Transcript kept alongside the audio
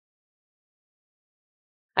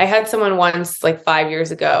I had someone once, like 5 years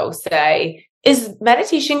ago, say, is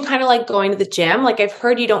meditation kind of like going to the gym? Like, I've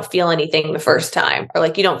heard you don't feel anything the first time, or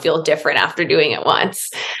like you don't feel different after doing it once.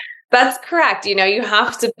 That's correct. You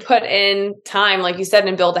have to put in time, like you said,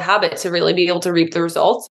 and build a habit to really be able to reap the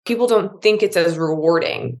results. People don't think it's as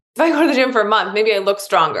rewarding. If I go to the gym for a month, maybe I look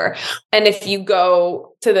stronger. And if you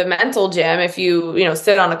go to the mental gym, if you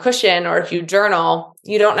sit on a cushion or if you journal,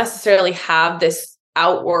 you don't necessarily have this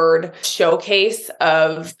outward showcase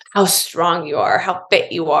of how strong you are, how fit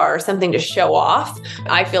you are, something to show off.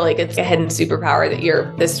 I feel like it's a hidden superpower that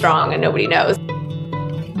you're this strong and nobody knows.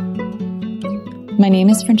 My name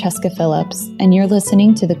is Francesca Phillips, and you're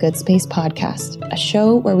listening to the Good Space Podcast, a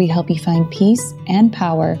show where we help you find peace and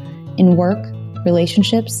power in work,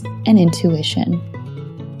 relationships, and intuition.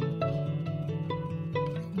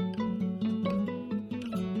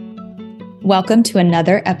 Welcome to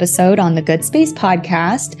another episode on the Good Space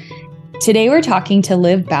Podcast. Today we're talking to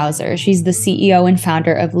Liv Bowser. She's the CEO and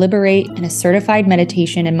founder of Liberate and a certified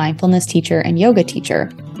meditation and mindfulness teacher and yoga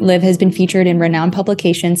teacher. Liv has been featured in renowned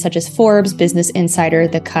publications such as Forbes, Business Insider,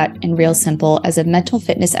 The Cut, and Real Simple as a mental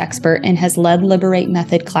fitness expert, and has led Liberate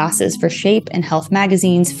method classes for Shape and Health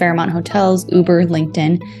magazines, Fairmont Hotels, Uber,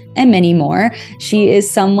 LinkedIn, and many more. She is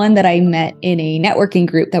someone that I met in a networking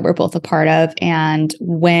group that we're both a part of. And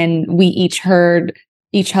when we each heard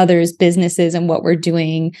each other's businesses and what we're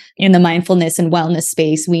doing in the mindfulness and wellness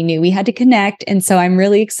space, we knew we had to connect. And so I'm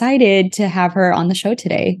really excited to have her on the show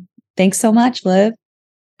today. Thanks so much, Liv.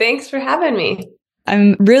 Thanks for having me.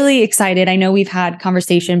 I'm really excited. I know we've had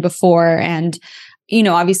conversation before, and,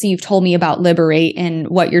 obviously you've told me about Liberate and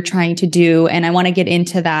what you're trying to do, and I want to get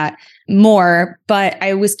into that more, but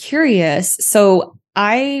I was curious. So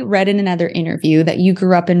I read in another interview that you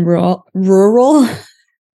grew up in rural.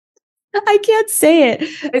 I can't say it.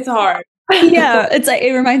 It's hard. Yeah,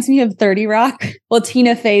 it reminds me of 30 Rock. Well,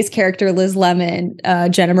 Tina Fey's character, Liz Lemon,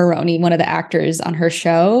 Jenna Maroney, one of the actors on her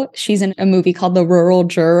show, she's in a movie called The Rural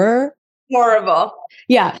Juror. Horrible.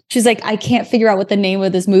 Yeah. She's like, I can't figure out what the name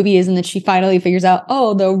of this movie is. And then she finally figures out,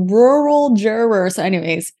 oh, The Rural Juror. So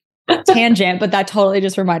anyways, tangent, but that totally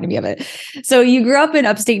just reminded me of it. So you grew up in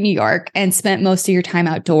upstate New York and spent most of your time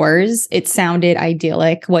outdoors. It sounded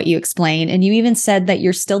idyllic, what you explained. And you even said that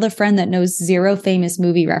you're still the friend that knows zero famous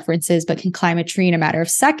movie references, but can climb a tree in a matter of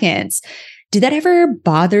seconds. Did that ever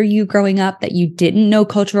bother you growing up that you didn't know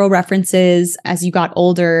cultural references as you got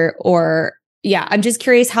older? Or I'm just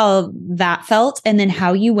curious how that felt, and then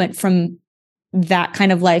how you went from that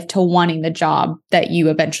kind of life to wanting the job that you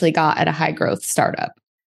eventually got at a high growth startup.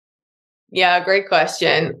 Yeah, great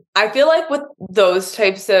question. I feel like with those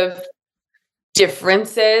types of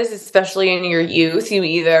differences, especially in your youth, you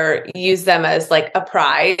either use them as like a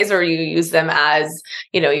prize or you use them as,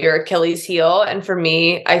 your Achilles heel. And for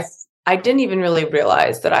me, I didn't even really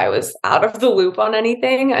realize that I was out of the loop on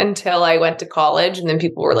anything until I went to college. And then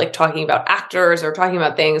people were like talking about actors or talking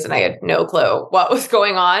about things, and I had no clue what was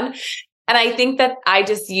going on. And I think that I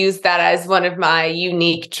just use that as one of my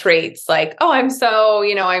unique traits. Like, oh, I'm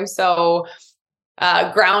so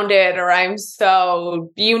grounded, or I'm so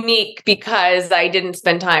unique because I didn't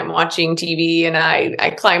spend time watching TV and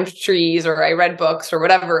I climbed trees or I read books or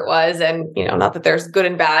whatever it was. And, not that there's good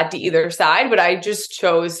and bad to either side, but I just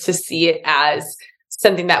chose to see it as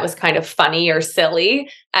something that was kind of funny or silly.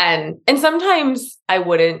 And sometimes I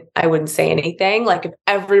wouldn't say anything. Like if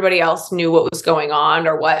everybody else knew what was going on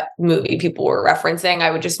or what movie people were referencing, I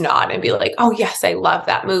would just nod and be like, oh yes, I love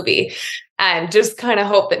that movie. And just kind of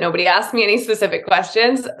hope that nobody asked me any specific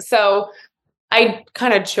questions. So I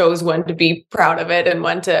kind of chose when to be proud of it and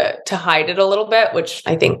when to hide it a little bit, which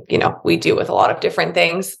I think, we do with a lot of different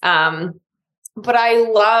things. But I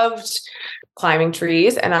loved climbing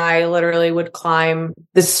trees, and I literally would climb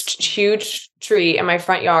this huge tree in my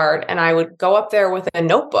front yard, and I would go up there with a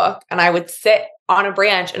notebook and I would sit on a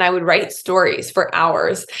branch and I would write stories for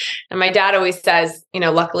hours. And my dad always says,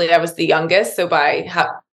 luckily I was the youngest. So by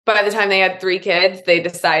the time they had 3 kids, they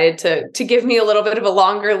decided to give me a little bit of a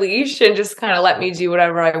longer leash and just kind of let me do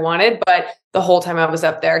whatever I wanted. But the whole time I was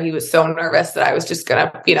up there, he was so nervous that I was just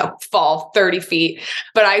going to, fall 30 feet.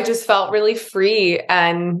 But I just felt really free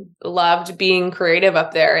and loved being creative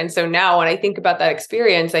up there. And so now when I think about that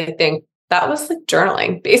experience, I think that was like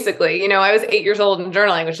journaling, basically. I was 8 years old and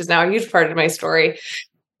journaling, which is now a huge part of my story.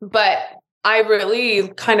 But I really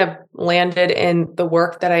kind of landed in the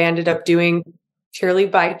work that I ended up doing purely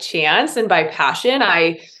by chance and by passion.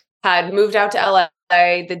 I had moved out to LA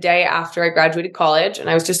the day after I graduated college, and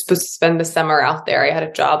I was just supposed to spend the summer out there. I had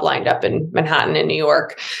a job lined up in Manhattan in New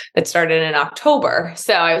York that started in October.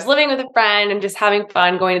 So I was living with a friend and just having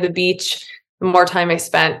fun, going to the beach. The more time I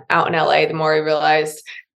spent out in LA, the more I realized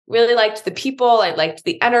really liked the people. I liked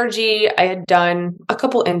the energy. I had done a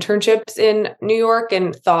couple internships in New York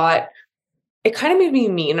and thought it kind of made me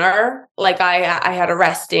meaner. Like I had a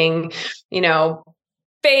resting,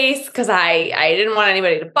 face because I didn't want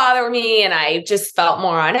anybody to bother me, and I just felt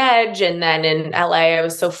more on edge. And then in LA, I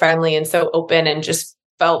was so friendly and so open and just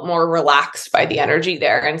felt more relaxed by the energy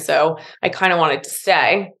there. And so I kind of wanted to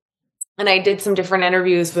stay. And I did some different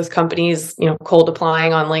interviews with companies, cold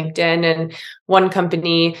applying on LinkedIn. And one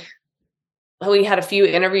company, we had a few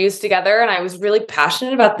interviews together, and I was really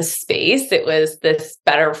passionate about the space. It was this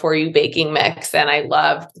better for you baking mix. And I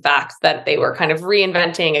loved the fact that they were kind of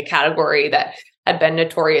reinventing a category that had been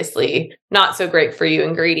notoriously not so great for you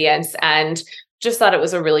ingredients, and just thought it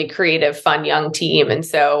was a really creative, fun, young team. And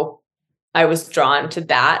so I was drawn to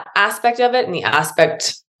that aspect of it, and the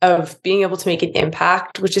aspect of being able to make an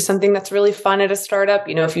impact, which is something that's really fun at a startup.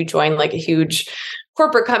 If you join like a huge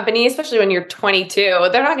corporate company, especially when you're 22,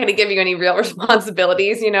 they're not going to give you any real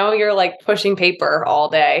responsibilities. You're like pushing paper all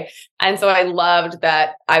day. And so I loved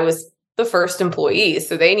that I was the first employee.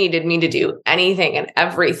 So they needed me to do anything and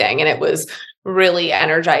everything. And it was really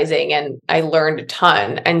energizing, and I learned a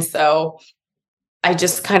ton. And so I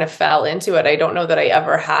just kind of fell into it. I don't know that I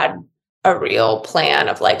ever had a real plan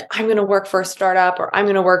of like, I'm going to work for a startup, or I'm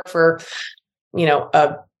going to work for,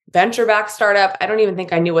 a venture-backed startup. I don't even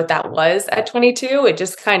think I knew what that was at 22. It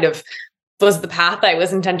just kind of was the path I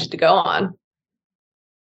was intended to go on.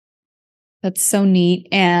 That's so neat.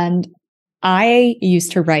 And I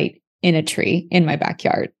used to write in a tree in my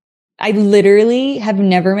backyard. I literally have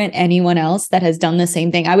never met anyone else that has done the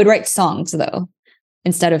same thing. I would write songs though,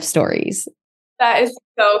 instead of stories. That is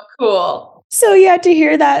so cool. So yeah, to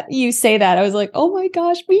hear that you say that, I was like, oh my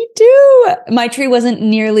gosh, me too. My tree wasn't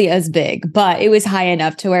nearly as big, but it was high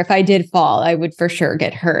enough to where if I did fall, I would for sure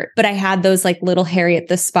get hurt. But I had those like little Harriet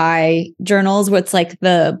the Spy journals where it's like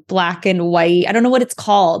the black and white. I don't know what it's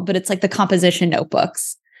called, but it's like the composition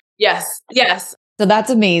notebooks. Yes. Yes. So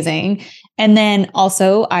that's amazing. And then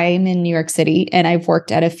also I'm in New York City, and I've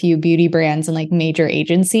worked at a few beauty brands and like major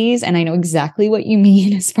agencies. And I know exactly what you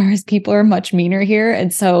mean as far as people are much meaner here.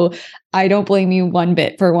 And so I don't blame you one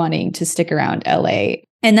bit for wanting to stick around LA.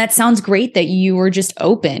 And that sounds great that you were just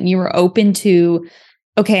open. You were open to,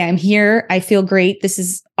 okay, I'm here. I feel great. This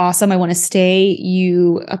is awesome. I want to stay.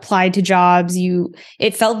 You applied to jobs.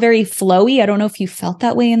 It felt very flowy. I don't know if you felt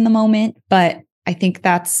that way in the moment, but I think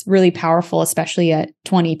that's really powerful, especially at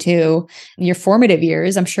 22, your formative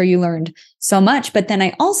years. I'm sure you learned so much. But then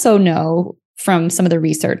I also know from some of the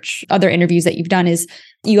research, other interviews that you've done, is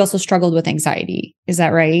you also struggled with anxiety. Is that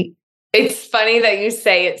right? It's funny that you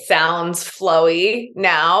say it sounds flowy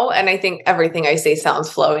now. And I think everything I say sounds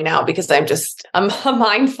flowy now because I'm a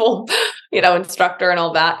mindful, instructor and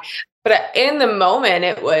all that. But in the moment,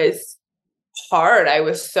 it was hard. I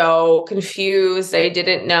was so confused. I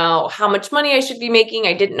didn't know how much money I should be making.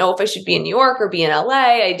 I didn't know if I should be in New York or be in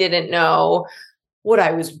LA. I didn't know what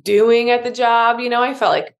I was doing at the job. I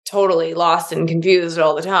felt like totally lost and confused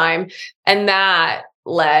all the time. And that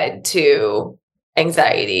led to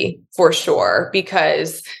anxiety for sure,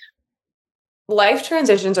 because life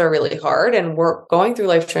transitions are really hard, and we're going through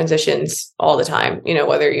life transitions all the time.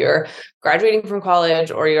 Whether you're graduating from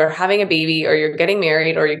college, or you're having a baby, or you're getting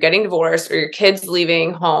married, or you're getting divorced, or your kids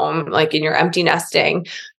leaving home, like in your empty nesting,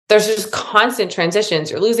 there's just constant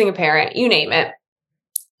transitions. You're losing a parent, you name it.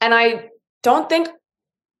 And I don't think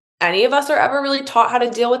any of us are ever really taught how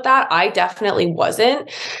to deal with that. I definitely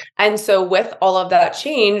wasn't. And so with all of that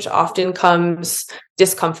change often comes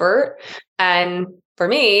discomfort. And for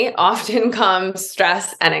me, often comes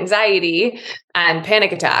stress and anxiety and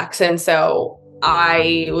panic attacks. And so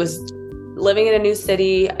I was living in a new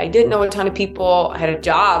city. I didn't know a ton of people. I had a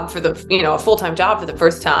job a full-time job for the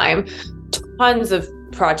first time, tons of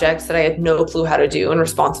projects that I had no clue how to do and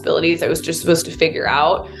responsibilities I was just supposed to figure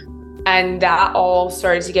out. And that all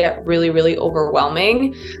started to get really, really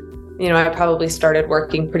overwhelming. I probably started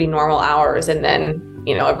working pretty normal hours, and then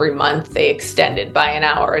every month they extended by an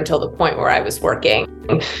hour until the point where I was working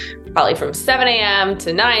probably from 7 a.m.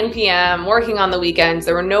 to 9 p.m., working on the weekends.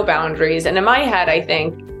 There were no boundaries. And in my head, I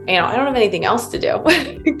think, I don't have anything else to do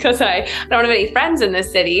because I don't have any friends in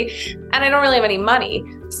this city, and I don't really have any money.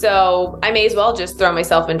 So I may as well just throw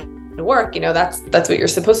myself into work. That's what you're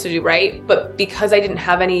supposed to do, right? But because I didn't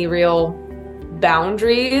have any real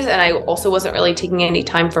boundaries, and I also wasn't really taking any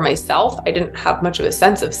time for myself, I didn't have much of a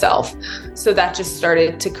sense of self. So that just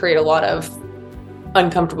started to create a lot of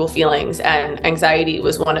uncomfortable feelings, and anxiety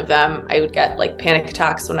was one of them. I would get like panic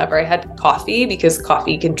attacks whenever I had coffee, because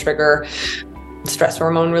coffee can trigger stress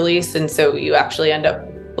hormone release. And so you actually end up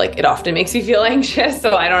like it often makes me feel anxious.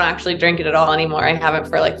 So I don't actually drink it at all anymore. I haven't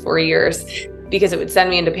for like 4 years because it would send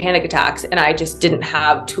me into panic attacks. And I just didn't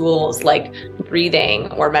have tools like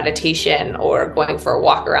breathing or meditation or going for a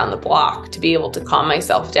walk around the block to be able to calm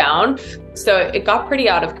myself down. So it got pretty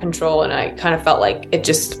out of control. And I kind of felt like it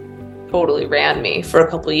just totally ran me for a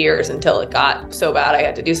couple of years until it got so bad I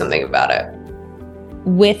had to do something about it.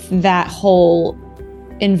 With that whole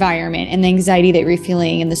environment and the anxiety that you're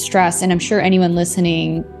feeling and the stress, and I'm sure anyone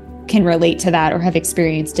listening can relate to that or have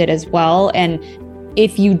experienced it as well. And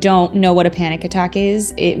if you don't know what a panic attack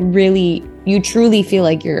is, you truly feel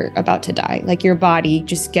like you're about to die. Like your body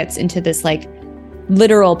just gets into this like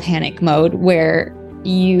literal panic mode where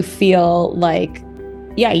you feel like,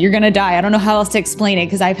 yeah, you're going to die. I don't know how else to explain it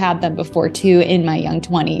because I've had them before too in my young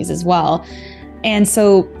 20s as well. And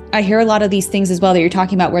so I hear a lot of these things as well that you're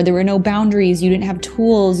talking about where there were no boundaries, you didn't have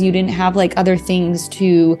tools, you didn't have like other things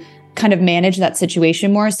to kind of manage that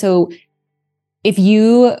situation more. So if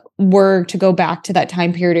you were to go back to that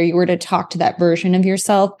time period or you were to talk to that version of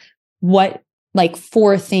yourself, what like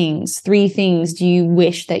 3 things do you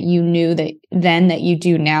wish that you knew that then that you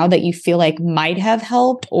do now that you feel like might have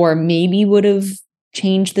helped or maybe would have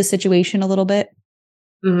changed the situation a little bit?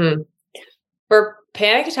 Mm-hmm. For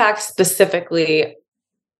panic attacks specifically,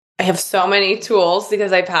 I have so many tools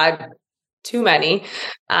because I've had too many.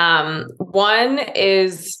 One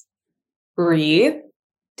is breathe,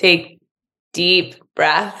 take deep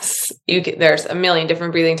breaths. There's a million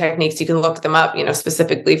different breathing techniques. You can look them up,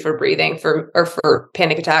 specifically for breathing for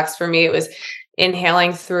panic attacks. For me, it was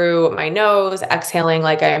inhaling through my nose, exhaling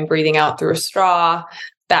like I'm breathing out through a straw.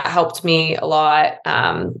 That helped me a lot.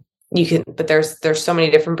 But there's so many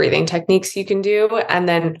different breathing techniques you can do. And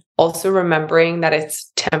then also remembering that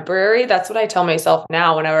it's temporary. That's what I tell myself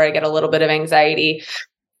now whenever I get a little bit of anxiety.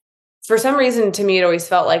 For some reason, to me, it always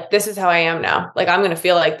felt like this is how I am now. Like I'm going to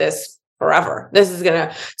feel like this forever. It's going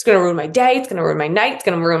to ruin my day. It's going to ruin my night. It's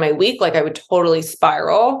going to ruin my week. Like I would totally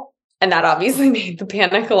spiral. And that obviously made the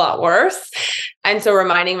panic a lot worse. And so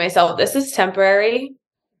reminding myself, this is temporary.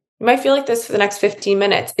 You might feel like this for the next 15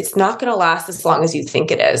 minutes. It's not going to last as long as you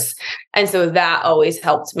think it is. And so that always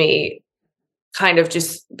helped me kind of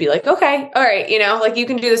just be like, okay, all right, like you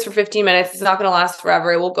can do this for 15 minutes. It's not going to last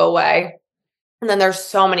forever. It will go away. And then there's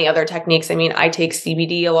so many other techniques. I mean, I take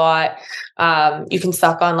CBD a lot. You can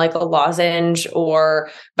suck on like a lozenge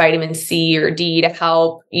or vitamin C or D to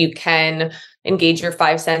help. You can engage your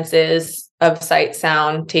 5 senses of sight,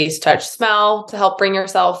 sound, taste, touch, smell to help bring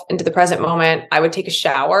yourself into the present moment. I would take a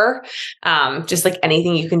shower, just like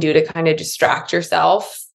anything you can do to kind of distract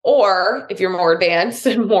yourself. Or if you're more advanced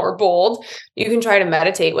and more bold, you can try to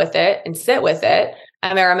meditate with it and sit with it.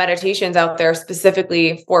 And there are meditations out there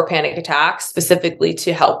specifically for panic attacks, specifically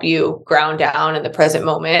to help you ground down in the present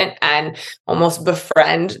moment and almost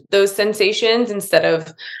befriend those sensations instead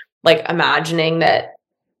of like imagining that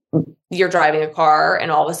you're driving a car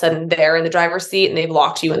and all of a sudden they're in the driver's seat and they've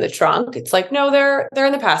locked you in the trunk. It's like, no, they're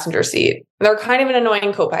in the passenger seat. They're kind of an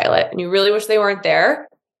annoying co-pilot and you really wish they weren't there,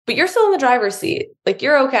 but you're still in the driver's seat. Like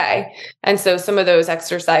you're okay. And so some of those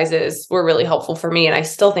exercises were really helpful for me. And I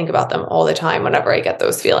still think about them all the time whenever I get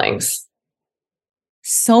those feelings.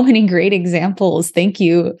 So many great examples. Thank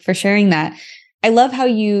you for sharing that. I love how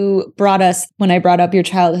you brought us, when I brought up your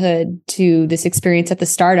childhood, to this experience at the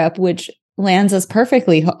startup, which lands us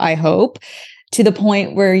perfectly, I hope, to the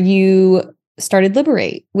point where you started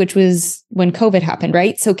Liberate, which was when COVID happened,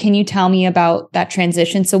 right? So can you tell me about that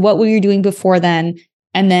transition? So what were you doing before then,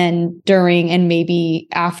 and then during, and maybe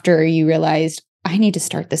after you realized, I need to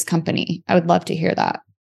start this company? I would love to hear that.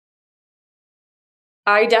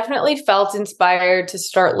 I definitely felt inspired to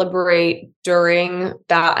start Liberate during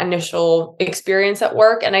that initial experience at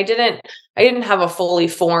work. And I didn't have a fully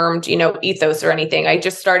formed, ethos or anything. I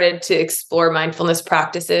just started to explore mindfulness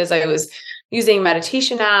practices. I was using a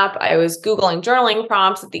meditation app. I was Googling journaling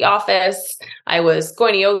prompts at the office. I was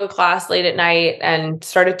going to yoga class late at night and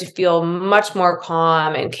started to feel much more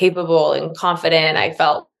calm and capable and confident. I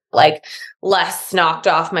felt like less knocked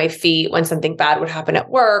off my feet when something bad would happen at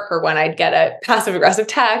work or when I'd get a passive aggressive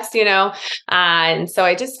text, And so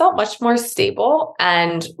I just felt much more stable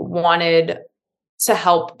and wanted to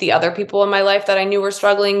help the other people in my life that I knew were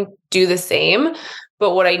struggling do the same.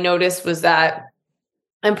 But what I noticed was that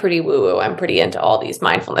I'm pretty woo-woo. I'm pretty into all these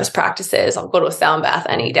mindfulness practices. I'll go to a sound bath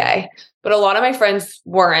any day. But a lot of my friends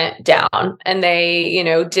weren't down and they,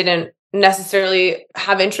 didn't necessarily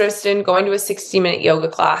have interest in going to a 60-minute yoga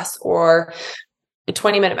class or a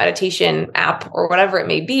 20-minute meditation app or whatever it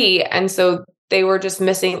may be. And so they were just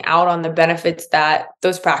missing out on the benefits that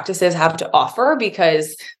those practices have to offer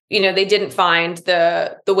because they didn't find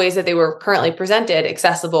the ways that they were currently presented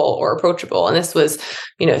accessible or approachable. And this was,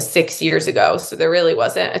 6 years ago. So there really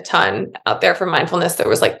wasn't a ton out there for mindfulness. There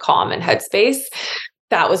was like Calm and Headspace.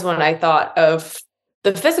 That was when I thought of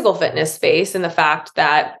the physical fitness space and the fact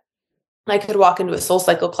that I could walk into a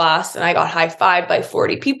SoulCycle class and I got high-fived by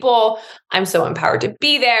 40 people. I'm so empowered to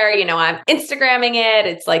be there. I'm Instagramming it.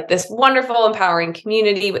 It's like this wonderful, empowering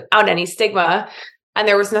community without any stigma. And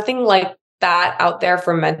there was nothing like that out there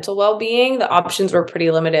for mental well-being. The options were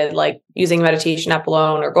pretty limited, like using meditation app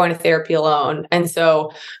alone or going to therapy alone. And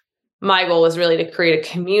so my goal was really to create a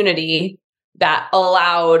community that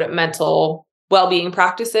allowed mental well-being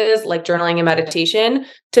practices like journaling and meditation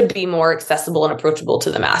to be more accessible and approachable to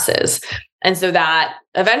the masses. And so that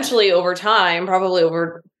eventually over time, probably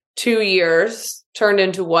over 2 years, turned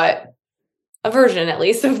into what a version, at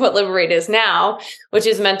least, of what Liberate is now, which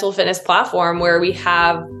is a mental fitness platform where we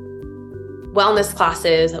have wellness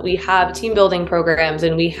classes, we have team building programs,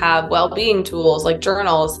 and we have well-being tools like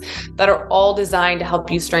journals that are all designed to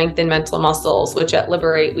help you strengthen mental muscles, which at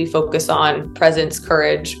Liberate, we focus on presence,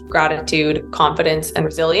 courage, gratitude, confidence, and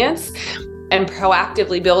resilience. And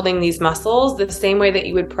proactively building these muscles the same way that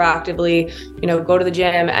you would proactively, go to the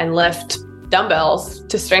gym and lift dumbbells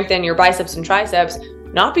to strengthen your biceps and triceps,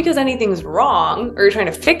 not because anything's wrong or you're trying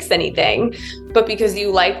to fix anything, but because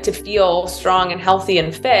you like to feel strong and healthy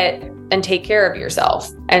and fit and take care of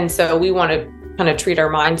yourself. And so we want to kind of treat our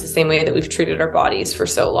minds the same way that we've treated our bodies for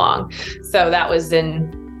so long. So that was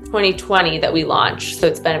in 2020 that we launched. So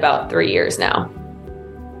it's been about 3 years now.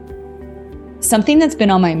 Something that's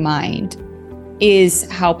been on my mind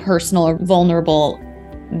is how personal or vulnerable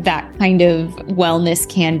that kind of wellness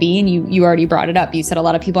can be. And you already brought it up. You said a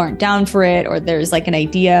lot of people aren't down for it, or there's like an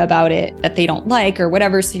idea about it that they don't like or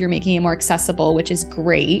whatever. So you're making it more accessible, which is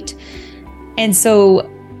great. And so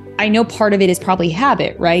I know part of it is probably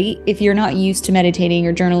habit, right? If you're not used to meditating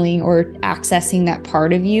or journaling or accessing that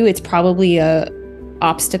part of you, it's probably a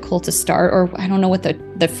obstacle to start, or I don't know what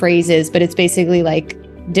the phrase is, but it's basically like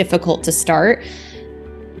difficult to start.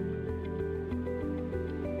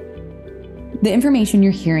 The information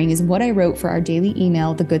you're hearing is what I wrote for our daily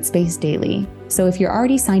email, The Good Space Daily. So if you're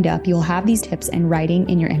already signed up, you'll have these tips in writing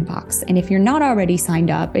in your inbox. And if you're not already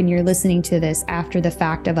signed up and you're listening to this after the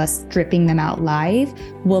fact of us dripping them out live,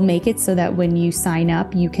 we'll make it so that when you sign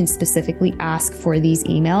up, you can specifically ask for these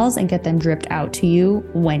emails and get them dripped out to you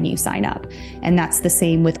when you sign up. And that's the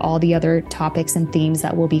same with all the other topics and themes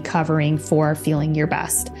that we'll be covering for Feeling Your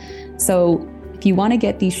Best. So if you want to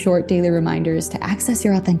get these short daily reminders to access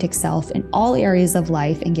your authentic self in all areas of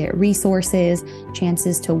life and get resources,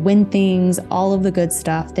 chances to win things, all of the good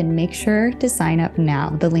stuff, then make sure to sign up now.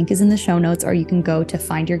 The link is in the show notes, or you can go to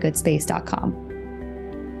findyourgoodspace.com.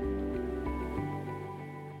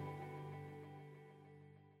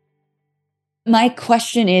 My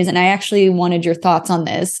question is, and I actually wanted your thoughts on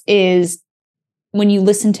this, is when you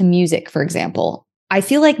listen to music, for example, I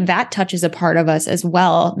feel like that touches a part of us as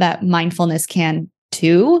well that mindfulness can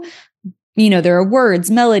too. There are words,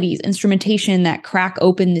 melodies, instrumentation that crack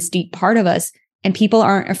open this deep part of us, and people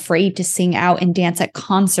aren't afraid to sing out and dance at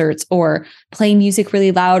concerts or play music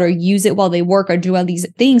really loud or use it while they work or do all these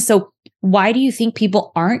things. So why do you think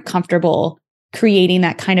people aren't comfortable creating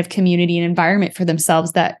that kind of community and environment for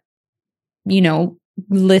themselves that,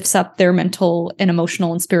 lifts up their mental and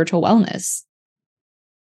emotional and spiritual wellness?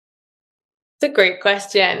 It's a great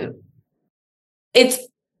question. It's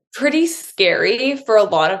pretty scary for a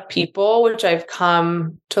lot of people, which I've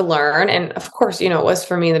come to learn. And of course, it was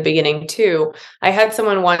for me in the beginning too. I had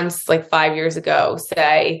someone once, like 5 years ago,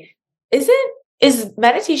 say, is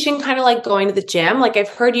meditation kind of like going to the gym? Like, I've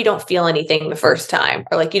heard you don't feel anything the first time,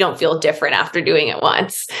 or like you don't feel different after doing it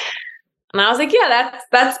once. And I was like, yeah,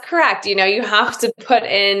 that's correct. You have to put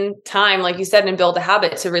in time, like you said, and build a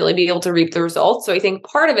habit to really be able to reap the results. So I think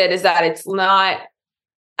part of it is that it's not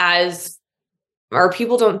or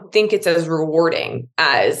people don't think it's as rewarding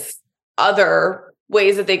as other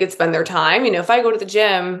ways that they could spend their time. If I go to the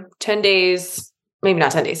gym 10 days, maybe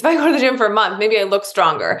not 10 days, if I go to the gym for a month, maybe I look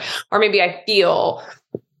stronger, or maybe I feel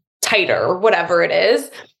tighter, or whatever it is.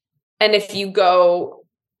 And if you go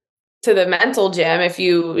to the mental gym, if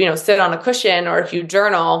you sit on a cushion or if you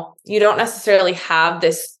journal, you don't necessarily have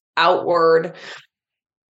this outward,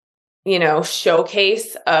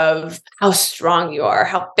 showcase of how strong you are,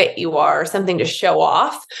 how fit you are, something to show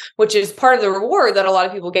off, which is part of the reward that a lot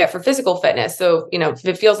of people get for physical fitness. So, if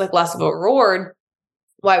it feels like less of a reward,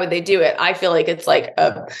 why would they do it? I feel like it's like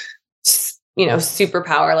a,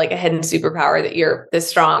 superpower, like a hidden superpower that you're this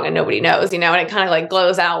strong and nobody knows, and it kind of like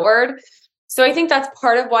glows outward. So I think that's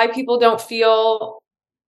part of why people don't feel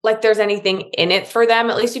like there's anything in it for them.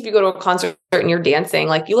 At least if you go to a concert and you're dancing,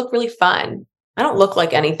 like you look really fun. I don't look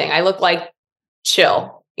like anything. I look like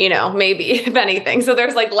chill, maybe if anything. So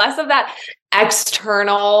there's like less of that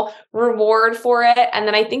external reward for it. And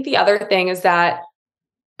then I think the other thing is that,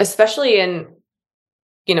 especially in,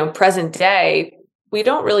 present day, we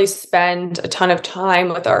don't really spend a ton of time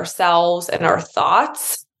with ourselves and our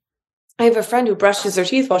thoughts. I have a friend who brushes her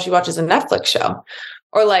teeth while she watches a Netflix show,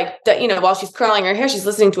 or like, while she's curling her hair, she's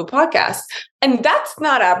listening to a podcast. And that's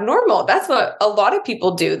not abnormal. That's what a lot of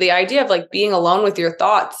people do. The idea of like being alone with your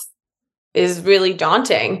thoughts is really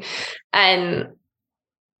daunting. And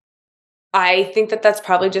I think that that's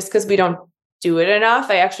probably just because we don't do it enough.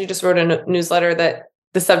 I actually just wrote a newsletter that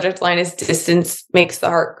the subject line is "Distance makes the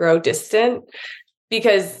heart grow distant,"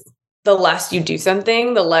 because the less you do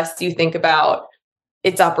something, the less you think about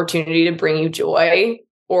its opportunity to bring you joy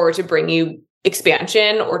or to bring you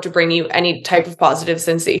expansion or to bring you any type of positive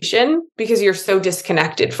sensation, because you're so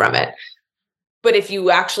disconnected from it. But if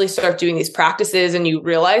you actually start doing these practices and you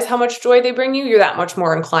realize how much joy they bring you, you're that much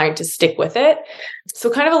more inclined to stick with it. So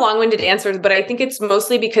kind of a long-winded answer, but I think it's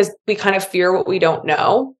mostly because we kind of fear what we don't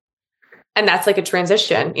know. And that's like a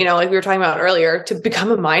transition, like we were talking about earlier, to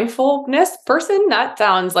become a mindfulness person. That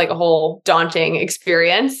sounds like a whole daunting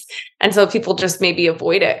experience. And so people just maybe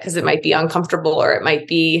avoid it because it might be uncomfortable or it might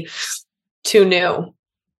be too new.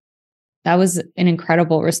 That was an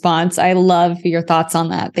incredible response. I love your thoughts on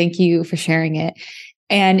that. Thank you for sharing it.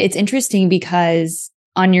 And it's interesting because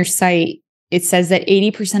on your site, it says that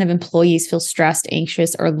 80% of employees feel stressed,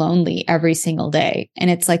 anxious, or lonely every single day. And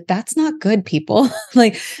it's like, that's not good, people.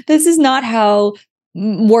 Like, this is not how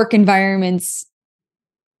work environments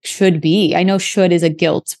should be. I know "should" is a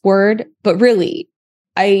guilt word, but really,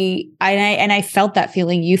 I felt that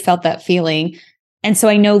feeling. You felt that feeling. And so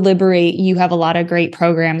I know Liberate, you have a lot of great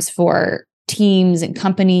programs for teams and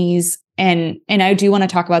companies. And I do want to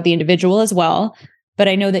talk about the individual as well, but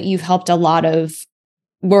I know that you've helped a lot of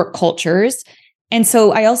work cultures. And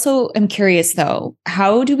so I also am curious though,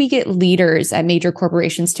 how do we get leaders at major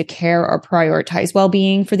corporations to care or prioritize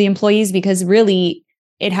well-being for the employees? Because really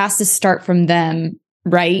it has to start from them,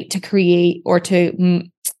 right? To create or to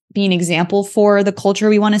be an example for the culture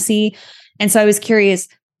we want to see. And so I was curious,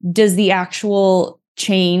 does the actual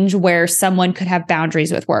change where someone could have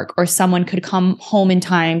boundaries with work, or someone could come home in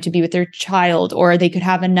time to be with their child, or they could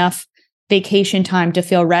have enough vacation time to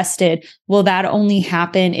feel rested, will that only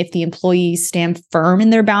happen if the employees stand firm in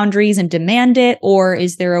their boundaries and demand it? Or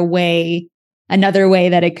is there another way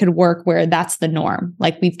that it could work where that's the norm?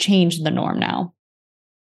 Like, we've changed the norm now.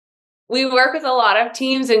 We work with a lot of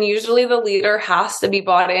teams, and usually the leader has to be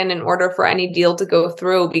bought in order for any deal to go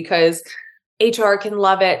through, because HR can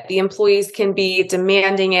love it. The employees can be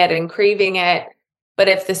demanding it and craving it. But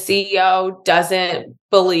if the CEO doesn't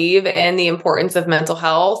believe in the importance of mental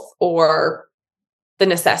health or the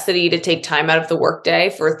necessity to take time out of the workday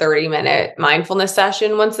for a 30-minute mindfulness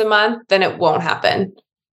session once a month, then it won't happen,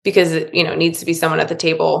 because it needs to be someone at the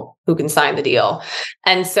table who can sign the deal.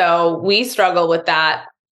 And so we struggle with that,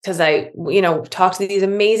 because I talk to these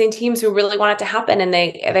amazing teams who really want it to happen, and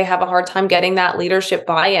they have a hard time getting that leadership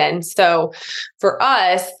buy-in. So for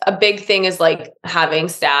us, a big thing is like having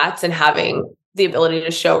stats and having the ability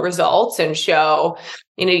to show results and show,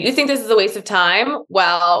 you think this is a waste of time.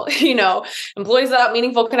 Well, employees without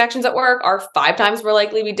meaningful connections at work are 5 times more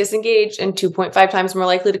likely to be disengaged and 2.5 times more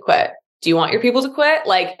likely to quit. Do you want your people to quit?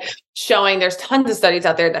 Like, showing, there's tons of studies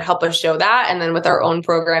out there that help us show that. And then with our own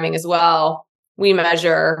programming as well, we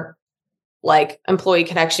measure like employee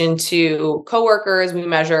connection to coworkers. We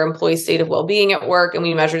measure employee state of well-being at work. And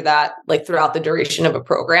we measure that like throughout the duration of a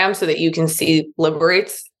program, so that you can see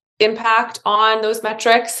Liberate's impact on those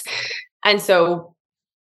metrics. And so,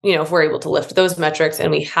 if we're able to lift those metrics,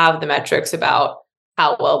 and we have the metrics about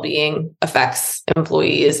how well-being affects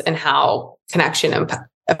employees and how connection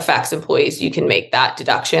affects employees, you can make that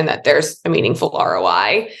deduction that there's a meaningful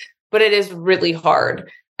ROI. But it is really hard.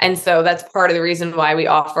 And so that's part of the reason why we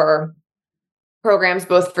offer programs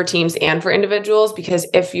both for teams and for individuals, because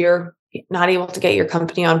if you're not able to get your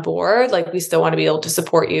company on board, like, we still want to be able to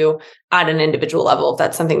support you at an individual level if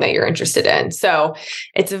that's something that you're interested in. So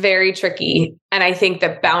it's very tricky. And I think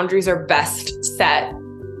that boundaries are best set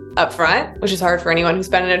up front, which is hard for anyone who's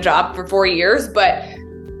been in a job for 4 years. But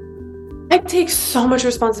I take so much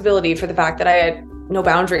responsibility for the fact that I had no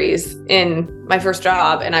boundaries in my first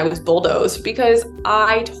job, and I was bulldozed because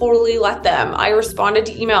I totally let them. I responded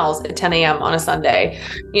to emails at 10 a.m. on a Sunday.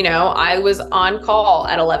 I was on call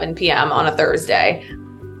at 11 p.m. on a Thursday.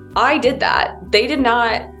 I did that. They did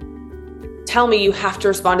not tell me you have to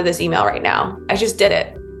respond to this email right now. I just did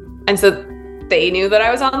it. And so they knew that I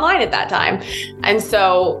was online at that time. And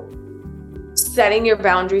so setting your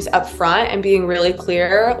boundaries up front and being really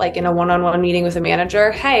clear, like in a one-on-one meeting with a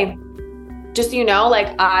manager, hey, just so you know, like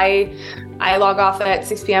I log off at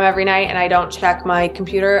 6 p.m. every night and I don't check my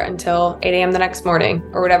computer until 8 a.m. the next morning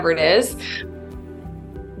or whatever it is.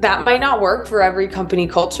 That might not work for every company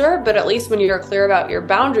culture, but at least when you're clear about your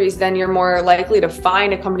boundaries, then you're more likely to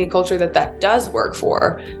find a company culture that does work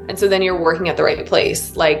for. And so then you're working at the right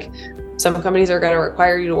place. Like some companies are going to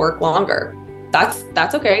require you to work longer.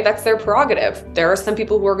 That's okay. That's their prerogative. There are some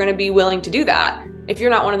people who are going to be willing to do that. If you're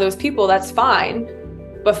not one of those people, that's fine.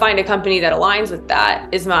 But find a company that aligns with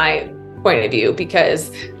that is my point of view,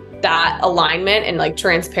 because that alignment and like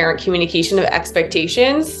transparent communication of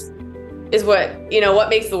expectations is what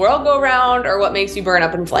makes the world go round or what makes you burn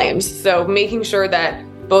up in flames. So making sure that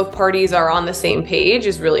both parties are on the same page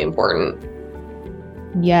is really important.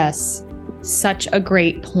 Yes. Such a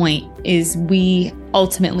great point is we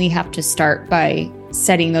ultimately have to start by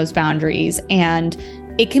setting those boundaries. And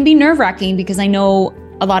it can be nerve-wracking because I know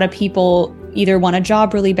a lot of people either want a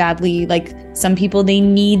job really badly, like some people, they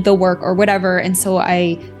need the work or whatever. And so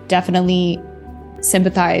I definitely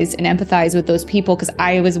sympathize and empathize with those people because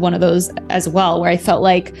I was one of those as well, where I felt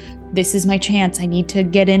like this is my chance. I need to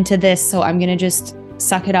get into this. So I'm going to just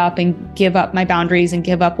suck it up and give up my boundaries and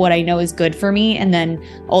give up what I know is good for me. And then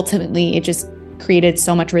ultimately it just created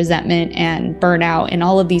so much resentment and burnout and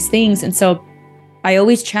all of these things. And so I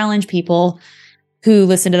always challenge people who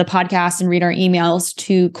listen to the podcast and read our emails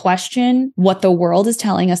to question what the world is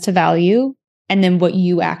telling us to value and then what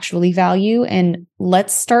you actually value. And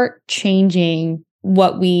let's start changing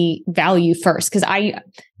what we value first. Because I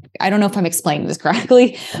don't know if I'm explaining this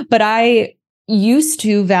correctly, but I used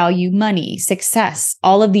to value money, success,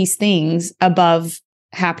 all of these things above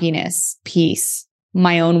happiness, peace,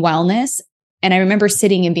 my own wellness. And I remember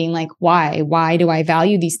sitting and being like, why? Why do I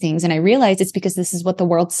value these things? And I realized it's because this is what the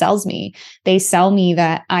world sells me. They sell me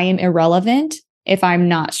that I am irrelevant if I'm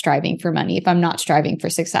not striving for money, if I'm not striving for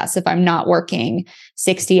success, if I'm not working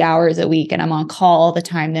 60 hours a week and I'm on call all the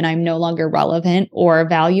time, then I'm no longer relevant or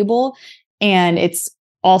valuable. And it's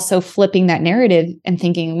also flipping that narrative and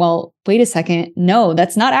thinking, well, wait a second. No,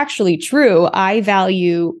 that's not actually true. I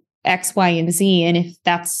value X, Y, and Z. And if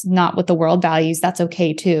that's not what the world values, that's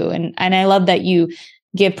okay too. And I love that you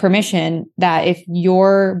give permission that if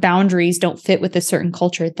your boundaries don't fit with a certain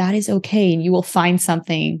culture, that is okay. And you will find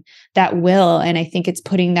something that will. And I think it's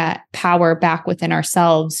putting that power back within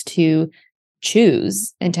ourselves to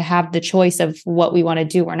choose and to have the choice of what we want to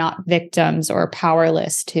do. We're not victims or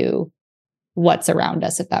powerless to what's around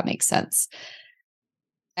us, if that makes sense.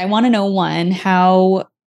 I want to know, one, how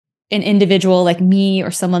an individual like me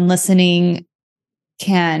or someone listening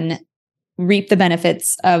can reap the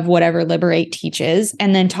benefits of whatever Liberate teaches.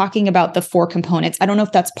 And then talking about the 4 components. I don't know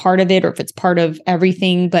if that's part of it or if it's part of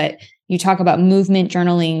everything, but you talk about movement,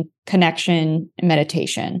 journaling, connection, and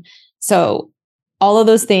meditation. So all of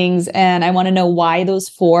those things. And I want to know why those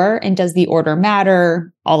 4 and does the order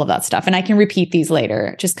matter? All of that stuff. And I can repeat these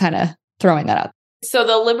later, just kind of throwing that out. So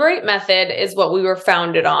the Liberate method is what we were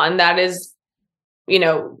founded on. That is,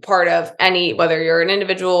 part of any, whether you're an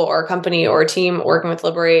individual or a company or a team working with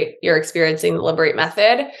Liberate, you're experiencing the Liberate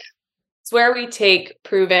method. It's where we take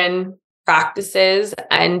proven practices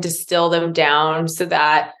and distill them down so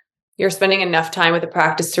that you're spending enough time with the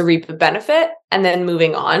practice to reap the benefit and then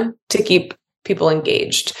moving on to keep people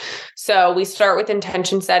engaged. So we start with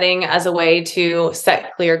intention setting as a way to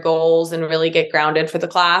set clear goals and really get grounded for the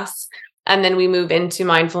class. And then we move into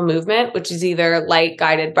mindful movement, which is either light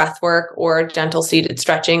guided breath work or gentle seated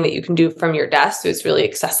stretching that you can do from your desk. So it's really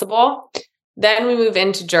accessible. Then we move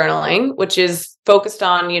into journaling, which is focused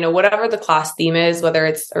on, whatever the class theme is, whether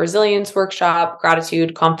it's a resilience workshop,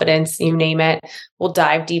 gratitude, confidence, you name it. We'll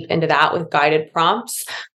dive deep into that with guided prompts.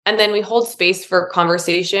 And then we hold space for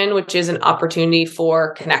conversation, which is an opportunity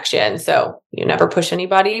for connection. So you never push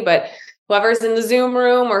anybody, but whoever's in the Zoom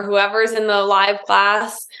room or whoever's in the live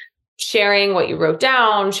class, sharing what you wrote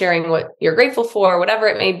down, sharing what you're grateful for, whatever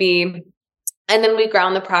it may be. And then we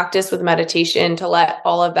ground the practice with meditation to let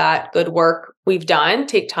all of that good work we've done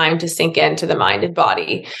take time to sink into the mind and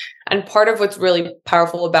body. And part of what's really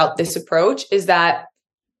powerful about this approach is that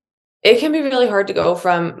it can be really hard to go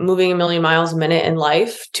from moving a million miles a minute in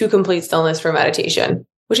life to complete stillness for meditation,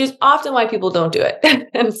 which is often why people don't do it.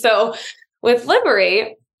 And so with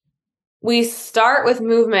Liberate, we start with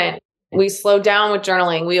movement. We slow down with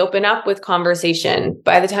journaling. We open up with conversation.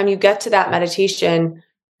 By the time you get to that meditation,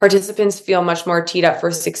 participants feel much more teed up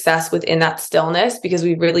for success within that stillness because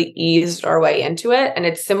we really eased our way into it. And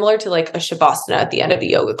it's similar to like a shavasana at the end of a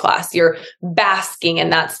yoga class. You're basking in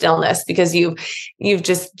that stillness because you've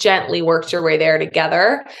just gently worked your way there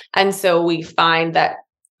together. And so we find that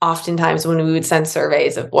oftentimes when we would send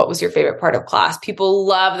surveys of what was your favorite part of class, people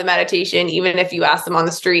love the meditation, even if you ask them on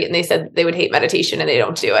the street and they said they would hate meditation and they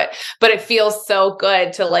don't do it. But it feels so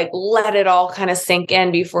good to like let it all kind of sink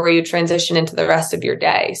in before you transition into the rest of your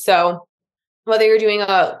day. So whether you're doing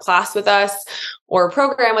a class with us or a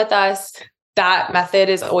program with us, that method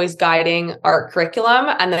is always guiding our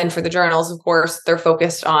curriculum. And then for the journals, of course, they're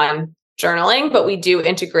focused on journaling, but we do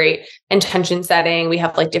integrate intention setting. We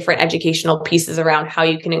have like different educational pieces around how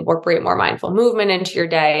you can incorporate more mindful movement into your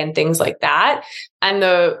day and things like that. And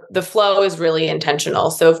the flow is really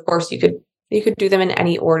intentional. So of course you could do them in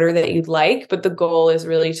any order that you'd like, but the goal is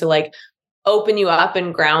really to like open you up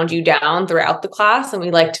and ground you down throughout the class. And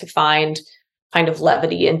we like to find kind of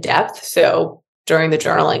levity and depth. So during the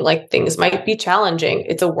journaling, like things might be challenging.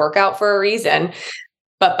 It's a workout for a reason.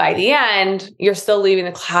 But by the end, you're still leaving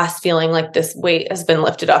the class feeling like this weight has been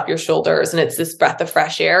lifted off your shoulders and it's this breath of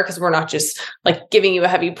fresh air because we're not just like giving you a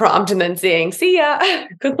heavy prompt and then saying, see ya,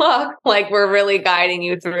 good luck. Like we're really guiding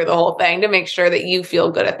you through the whole thing to make sure that you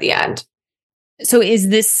feel good at the end. So is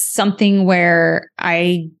this something where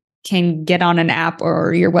I can get on an app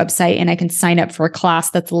or your website and I can sign up for a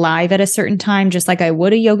class that's live at a certain time, just like I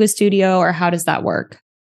would a yoga studio, or how does that work?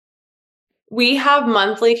 We have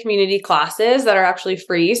monthly community classes that are actually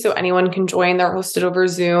free. So anyone can join. They're hosted over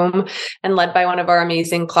Zoom and led by one of our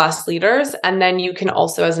amazing class leaders. And then you can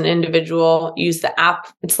also, as an individual, use the app.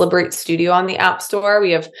 It's Liberate Studio on the App Store.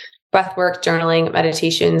 We have breathwork, journaling,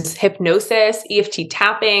 meditations, hypnosis, EFT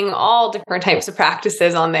tapping, all different types of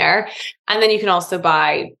practices on there. And then you can also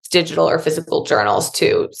buy digital or physical journals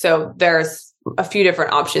too. So there's a few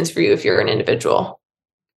different options for you if you're an individual.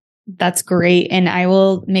 That's great. And I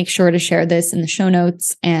will make sure to share this in the show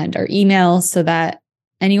notes and our emails so that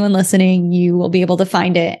anyone listening, you will be able to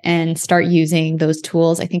find it and start using those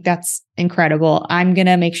tools. I think that's incredible. I'm going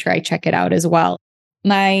to make sure I check it out as well.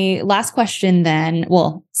 My last question then,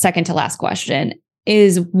 well, second to last question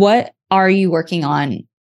is, what are you working on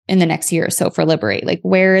in the next year or so for Liberate? Like,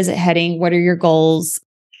 where is it heading? What are your goals?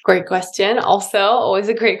 Great question. Also, always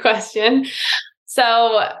a great question.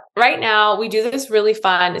 So right now we do this really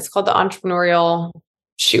fun. It's called the entrepreneurial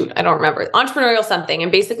something.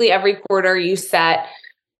 And basically every quarter you set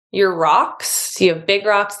your rocks. So you have big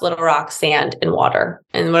rocks, little rocks, sand, and water.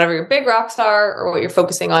 And whatever your big rocks are, or what you're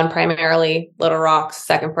focusing on primarily, little rocks,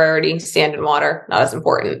 second priority, sand and water, not as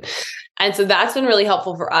important. And so that's been really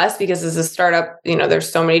helpful for us because as a startup,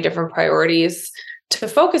 there's so many different priorities to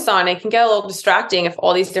focus on. It can get a little distracting if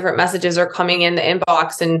all these different messages are coming in the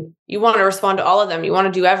inbox and you want to respond to all of them. You want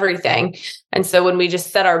to do everything. And so when we just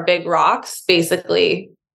set our big rocks, basically,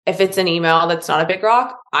 if it's an email that's not a big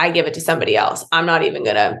rock, I give it to somebody else. I'm not even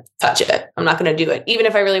going to touch it. I'm not going to do it, even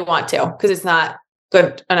if I really want to, because it's not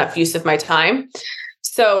good enough use of my time.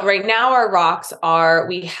 So right now our rocks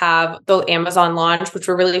we have the Amazon launch, which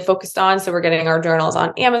we're really focused on. So we're getting our journals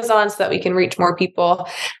on Amazon so that we can reach more people.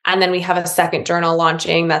 And then we have a second journal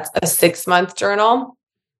launching. That's a 6-month journal.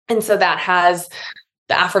 And so that has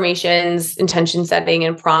the affirmations, intention setting,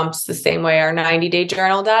 and prompts the same way our 90-day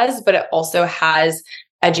journal does, but it also has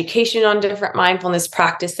education on different mindfulness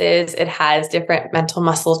practices. It has different mental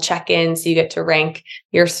muscle check-ins. So you get to rank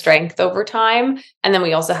your strength over time. And then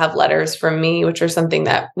we also have letters from me, which are something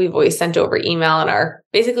that we've always sent over email and are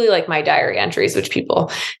basically like my diary entries, which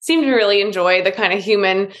people seem to really enjoy the kind of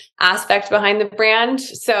human aspect behind the brand.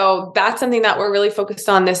 So that's something that we're really focused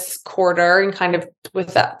on this quarter and kind of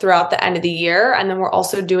with that throughout the end of the year. And then we're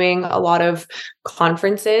also doing a lot of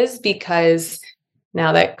conferences because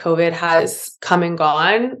now that COVID has come and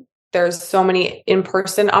gone, there's so many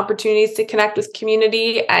in-person opportunities to connect with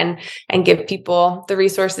community and give people the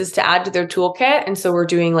resources to add to their toolkit. And so we're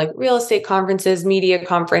doing like real estate conferences, media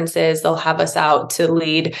conferences. They'll have us out to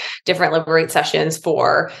lead different Liberate sessions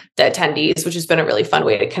for the attendees, which has been a really fun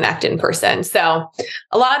way to connect in person. So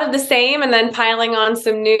a lot of the same, and then piling on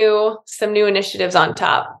some new initiatives on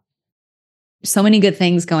top. So many good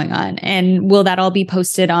things going on. And will that all be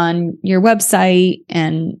posted on your website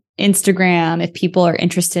and Instagram if people are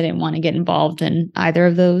interested and want to get involved in either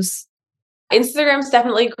of those? Instagram's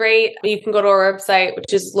definitely great. You can go to our website,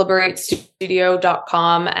 which is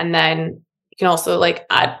liberatestudio.com. And then you can also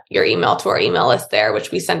add your email to our email list there,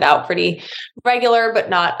 which we send out pretty regular, but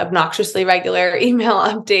not obnoxiously regular email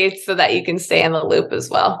updates so that you can stay in the loop as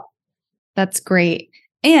well. That's great.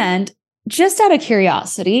 And just out of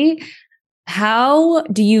curiosity, How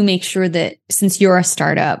do you make sure that, since you're a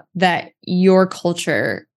startup, that your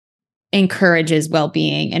culture encourages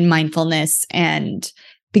well-being and mindfulness? And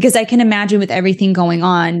because I can imagine with everything going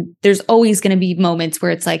on, there's always going to be moments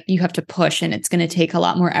where it's like you have to push and it's going to take a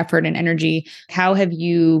lot more effort and energy. How have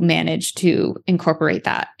you managed to incorporate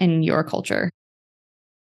that in your culture?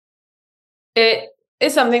 It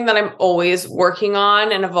is something that I'm always working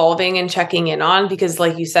on and evolving and checking in on, because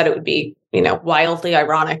like you said, it would be, wildly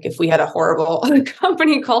ironic if we had a horrible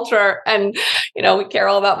company culture and, we care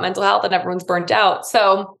all about mental health and everyone's burnt out.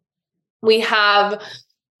 So we have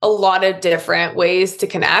a lot of different ways to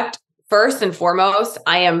connect. First and foremost,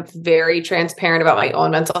 I am very transparent about my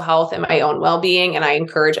own mental health and my own well-being, and I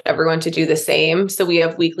encourage everyone to do the same. So we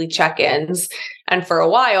have weekly check-ins. And for a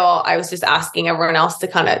while, I was just asking everyone else to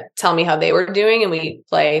kind of tell me how they were doing, and we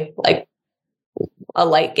play like a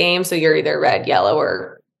light game. So you're either red, yellow,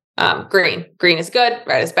 or green. Green is good,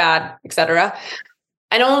 red is bad, etc.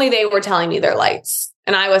 And only they were telling me their lights,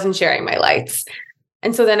 and I wasn't sharing my lights.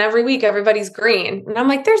 And so then every week, everybody's green. And I'm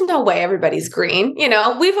like, there's no way everybody's green.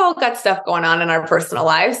 We've all got stuff going on in our personal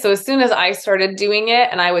lives. So as soon as I started doing it,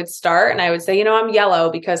 and I would start and I would say, I'm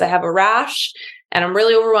yellow because I have a rash and I'm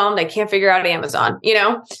really overwhelmed. I can't figure out Amazon,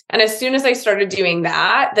 And as soon as I started doing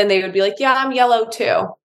that, then they would be like, yeah, I'm yellow too.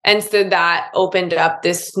 And so that opened up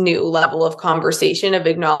this new level of conversation of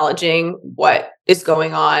acknowledging what is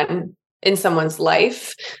going on in someone's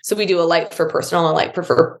life. So we do a light for personal and light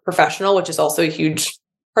for professional, which is also a huge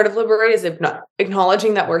part of Liberate, is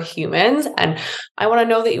acknowledging that we're humans. And I want to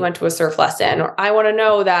know that you went to a surf lesson, or I want to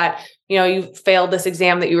know that, you failed this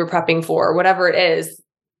exam that you were prepping for, or whatever it is.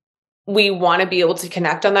 We want to be able to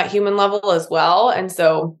connect on that human level as well. And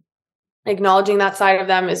so acknowledging that side of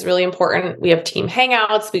them is really important. We have team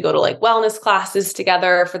hangouts. We go to like wellness classes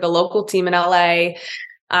together for the local team in LA.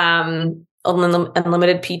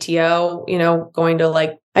 Unlimited PTO, going to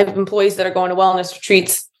I have employees that are going to wellness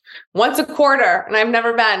retreats once a quarter, and I've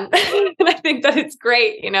never been. And I think that it's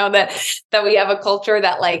great, that we have a culture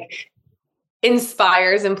that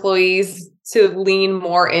inspires employees to lean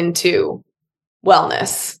more into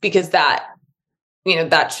wellness, because that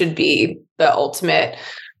should be the ultimate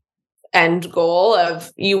end goal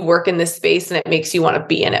of you work in this space and it makes you want to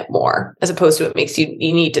be in it more, as opposed to it makes you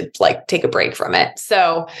need to take a break from it.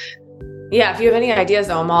 So yeah, if you have any ideas,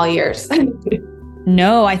 though, I'm all ears.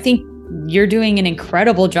 No, I think you're doing an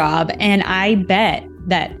incredible job. And I bet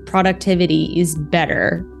that productivity is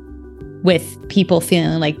better with people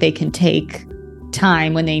feeling like they can take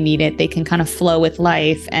time when they need it. They can kind of flow with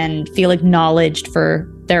life and feel acknowledged for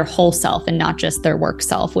their whole self and not just their work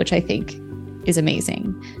self, which I think is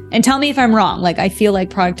amazing. And tell me if I'm wrong. I feel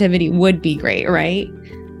like productivity would be great, right?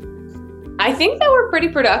 I think that we're pretty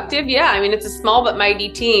productive. Yeah. I mean, it's a small but mighty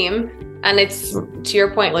team. And it's, to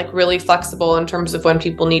your point, really flexible in terms of when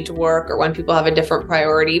people need to work or when people have a different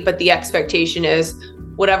priority. But the expectation is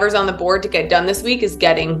whatever's on the board to get done this week is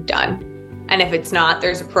getting done. And if it's not,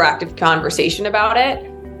 there's a proactive conversation about it.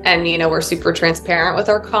 And, we're super transparent with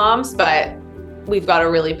our comms, but we've got a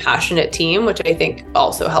really passionate team, which I think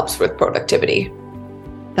also helps with productivity.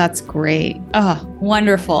 That's great. Oh,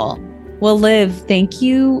 wonderful. Well, Liv, thank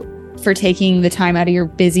you for taking the time out of your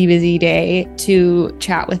busy day to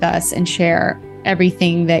chat with us and share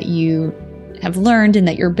everything that you have learned and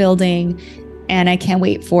that you're building. And I can't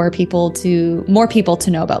wait for more people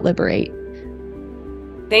to know about Liberate.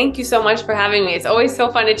 Thank you so much for having me. It's always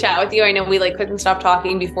so fun to chat with you. I know we couldn't stop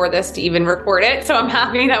talking before this to even record it. So I'm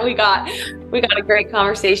happy that we got a great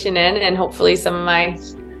conversation in, and hopefully some of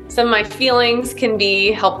my feelings can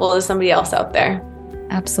be helpful to somebody else out there.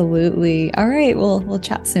 Absolutely. All right. We'll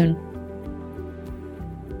chat soon.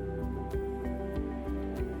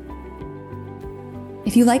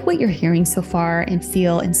 If you like what you're hearing so far and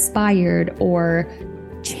feel inspired or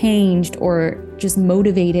changed or just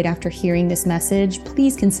motivated after hearing this message,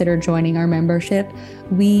 please consider joining our membership.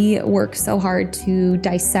 We work so hard to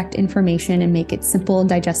dissect information and make it simple and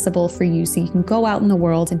digestible for you so you can go out in the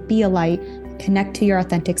world and be a light, connect to your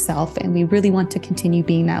authentic self. And we really want to continue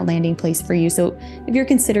being that landing place for you. So if you're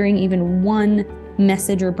considering even one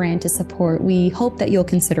message or brand to support, we hope that you'll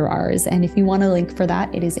consider ours. And if you want a link for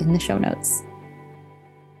that, it is in the show notes.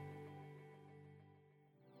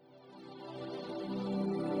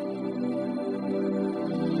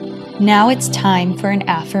 Now it's time for an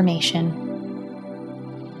affirmation.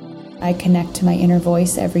 I connect to my inner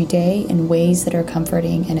voice every day in ways that are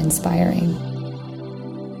comforting and inspiring.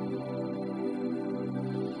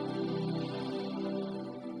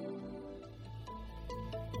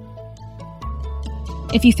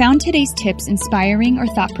 If you found today's tips inspiring or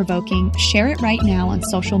thought-provoking, share it right now on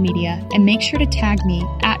social media and make sure to tag me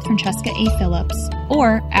at Francesca A. Phillips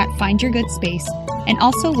or at Find Your Good Space, and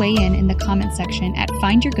also weigh in the comment section at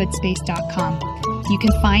findyourgoodspace.com. You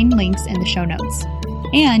can find links in the show notes.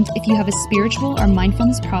 And if you have a spiritual or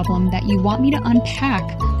mindfulness problem that you want me to unpack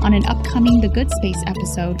on an upcoming The Good Space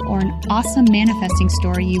episode, or an awesome manifesting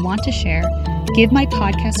story you want to share, give my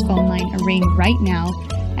podcast phone line a ring right now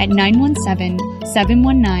at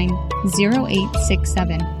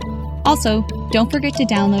 917-719-0867. Also, don't forget to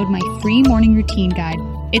download my free morning routine guide.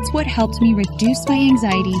 It's what helped me reduce my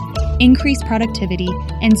anxiety, increase productivity,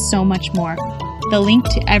 and so much more. The link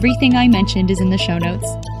to everything I mentioned is in the show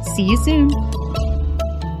notes. See you soon.